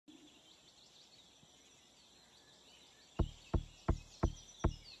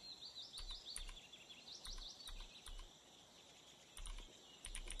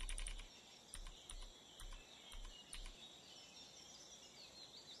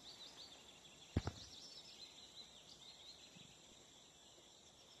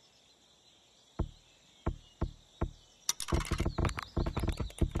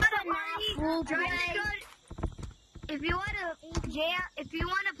role play. If you want to jam, if you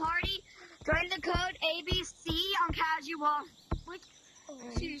want to party, join the code ABC on casual. Which?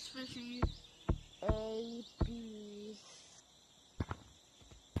 She's fishy. ABC.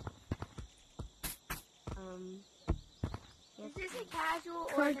 Is this a casual or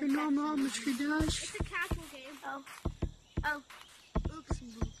Craig and Mama, Mr. Dash. It's a casual game. Oh. Oops.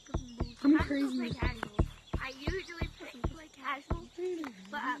 I'm I still play crazy. casual. I usually play casual,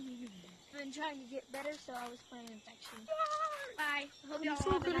 but I've been trying to get better, so I was playing infection. Bye. Hope y'all I'm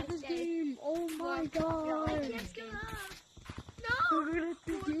so have a good at nice this day. game. Oh my Let's god. go. So good at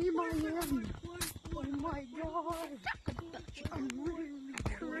this game I am. Oh my god. I'm really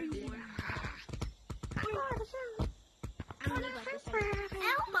crazy. I'm gonna go this way.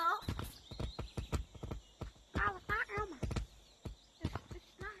 Elmo. No, it's not Elmo.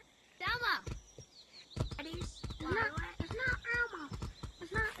 It's not. Elmo. Eddie's. It's not Elmo.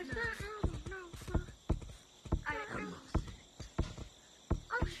 It's not Elmo. No, it's not. I Elmo.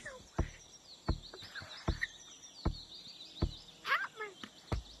 Oh, shoot. Help me.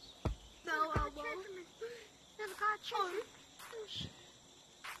 No, Elmo. Never got chased.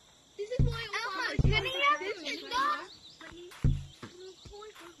 This is why Elmo, can he have a minigun?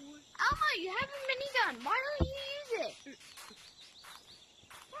 Elmo, you have a minigun. Why don't you use it?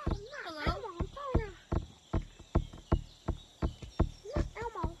 Hello? Elmo, I'm sorry. Not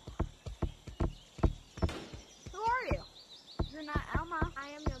Elmo. Who are you? You're not Elmo. I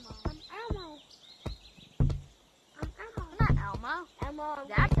am your mom. I'm Elmo. I'm Elmo. I'm not Elmo. Elmo, I'm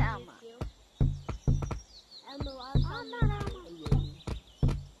That's gonna Elmo. use you. Elmo, I'm not Elmo.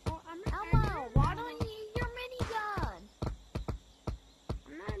 Well, I'm Elmo. Why don't you use your minigun?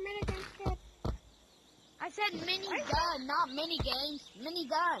 I'm not a minigun kid. I said minigun, not minigames.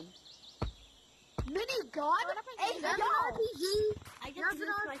 Minigun. Minigun? Hey, that's an RPG. I just That's an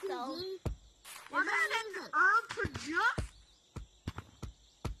moved RPG. myself. Is that an RPG?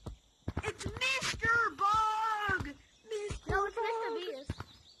 It's Mr. Bug! Mr. No, it's Mr. Bug. Beast.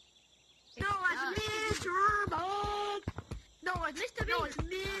 No, it's Mr. Bug. No, it's Mr. Beast. No, it's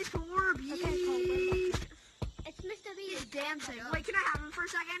Mr. Beast. It's Mr. He's Beast. dancing. Wait, can I have him for a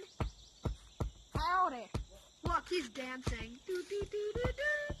second? Howdy. Look, he's dancing.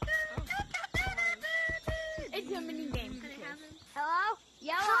 It's a mini game. Can I have him? Hello?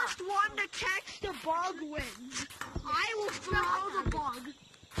 Yellow. First one to catch the bug wins. I will throw the bug.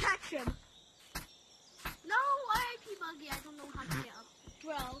 Catch him. No, RIP Buggy. I don't know how to get up.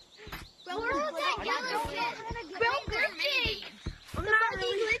 Bro. Bro, Where's where's that that yellow yellow kid? Bro, glitching. I'm not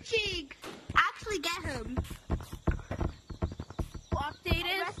really glitching. Actually, get him.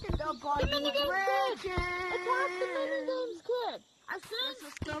 Updated. The bug The minigame's glitching. It's one of the minigames, kid. I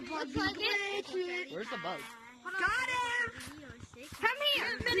The bug glitching. Where's the bug? Got him. Come here.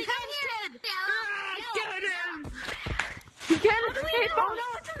 Come here. Get him. You can't escape. Oh no,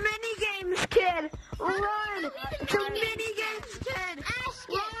 it's a mini games, kid. Run. It's a mini games, kid.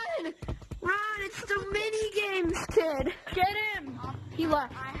 Run. Run. It's the mini games, kid. Get him. He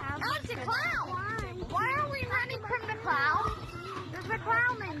left. Oh, it's a clown. Why are we running from the clown? There's a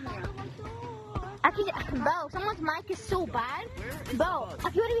clown in here. Bo, someone's mic is so bad. Bo,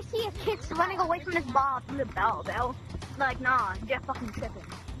 if you ever see a kid running away from this ball, from the bell, Bo, like, nah, you're fucking tripping.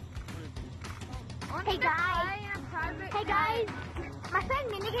 Hey guys. Hey guys. My friend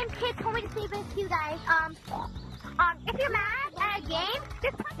Minigame Kid told me to say this to you guys. If you're mad at a game,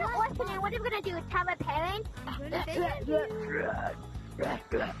 just put the orphan in. What are we gonna do? Is tell my parents?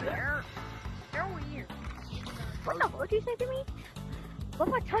 They're weird. What the fuck did you say to me? What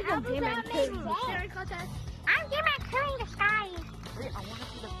if I tell you I'm Game Man Kid? I'm Game Man Kid in disguise. Wait, I want to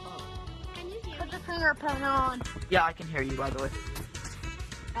see the bug. Can you hear Put the fingerprint on. Yeah, I can hear you, by the way.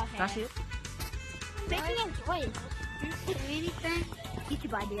 Okay. Can I see it? Speaking of toys, You see anything?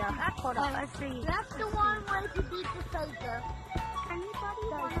 YouTube idea. Hold on, let's see. That's the one way to beat the Saber. Anybody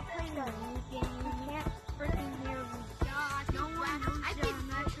want to play the new game? You can't freaking hear me. No one knows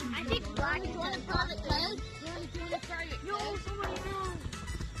I think Black is one of the code. No, somebody knows.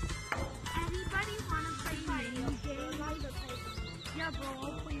 Anybody want to play mini games? Yeah, bro,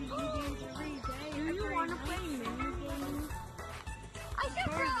 I'll play mini games every day. Do you want to play mini games? I said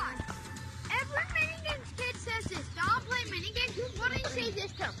Ron. Every mini games kid says this. Don't play mini games. What do you say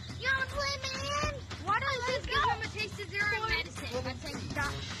this to? You want to play mini games? Why don't you give them a taste of their own medicine? I say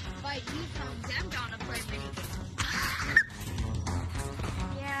stop. But you tell them don't play mini games.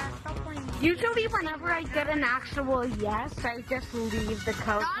 Yeah, stop playing. Usually whenever I get an actual yes, I just leave the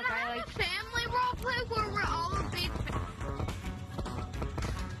code. Not have a family role play where we're all a big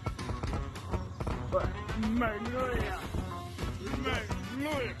Magnolia.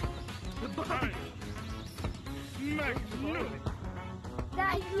 Magnolia.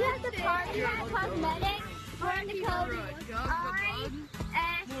 Guys, you have to party at cosmetics. Learn the code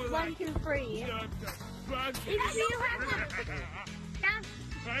IS123. If you have to,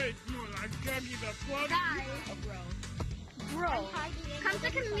 guys, bro, come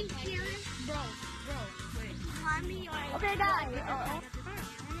to meet you. Okay, guys.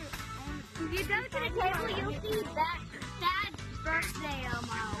 If you go to the table, you'll see that Dad's birthday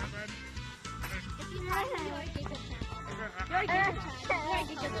tomorrow.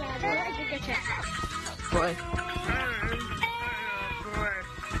 Boy. No,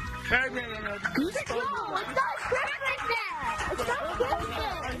 it's not good like that. It's not good.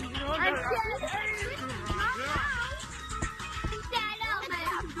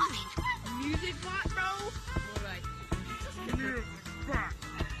 Music box, bro.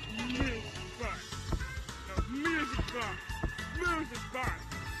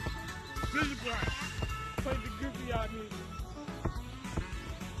 Play the Goofy out music.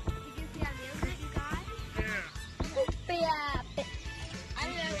 Yeah. I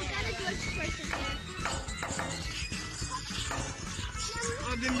don't know. We gotta do a person here.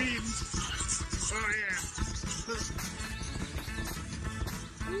 On the memes. Oh yeah.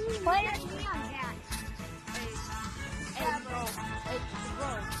 Play it on that.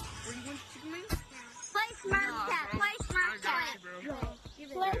 Play Smurf Cat. Play Smurf Cat.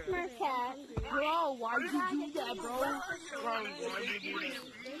 Play Smurf Cat. Bro, why'd you do that, bro?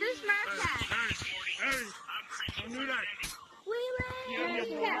 Do Smurf Cat. Hey, don't do that. We Yum, love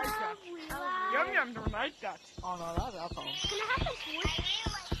yum, Cat. Yum Yum don't like that. Oh no, that's alcohol. Can I have a switch?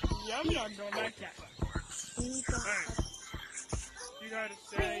 Yum Yum don't like that. Hey, you gotta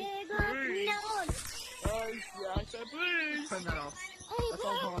say please. Oh yeah, I said please. Turn that off. That's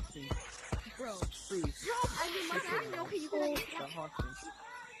all haunting. Bro. Please. That haunting.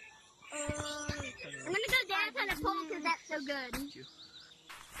 I'm gonna go dance on the pole because that's so good.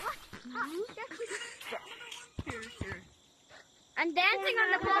 What? Here. I'm dancing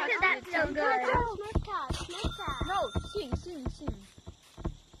on the pole because that's so good. No, sing.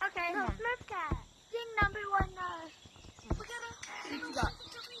 Okay, Smurf Cat. Sing number one. What you got?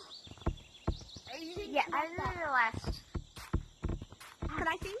 Yeah, I did the last. Can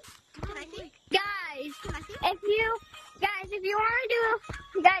I sing? Guys, if you want to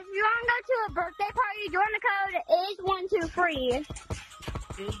go to a birthday party, join the code IS123.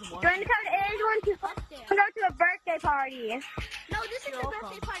 Join the code IS123 and go to a birthday party. No, this is the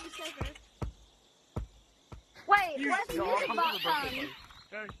birthday party server. Wait, what's music box come?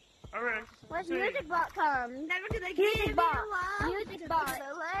 Hey, alright. What's music box come? Never gonna Music box. Music box.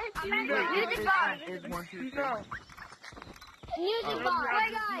 Music box. Is 1, 2, 3. No. Music box.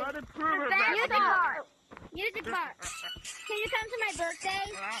 Wait, guys. Not approve of Music that. box. Music box. Can you come to my birthday?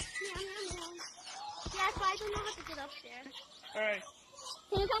 Yeah, so I don't know how to get upstairs. Alright.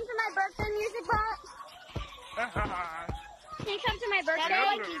 Can you come to my birthday, music box? Can you come to my birthday? I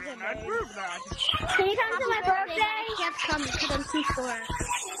approve that. Can you come to my birthday? I can't come because I'm too sore.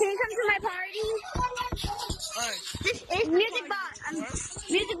 Can you come to my party? Alright. This is music box.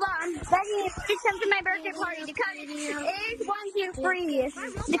 Music box. I'm begging you, please come to my birthday party. The code is 123.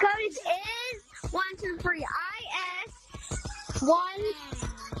 The code is 123.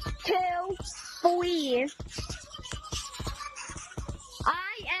 IS123.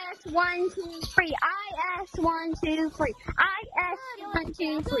 IS123. IS123.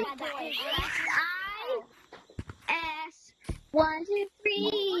 IS123.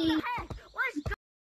 IS123.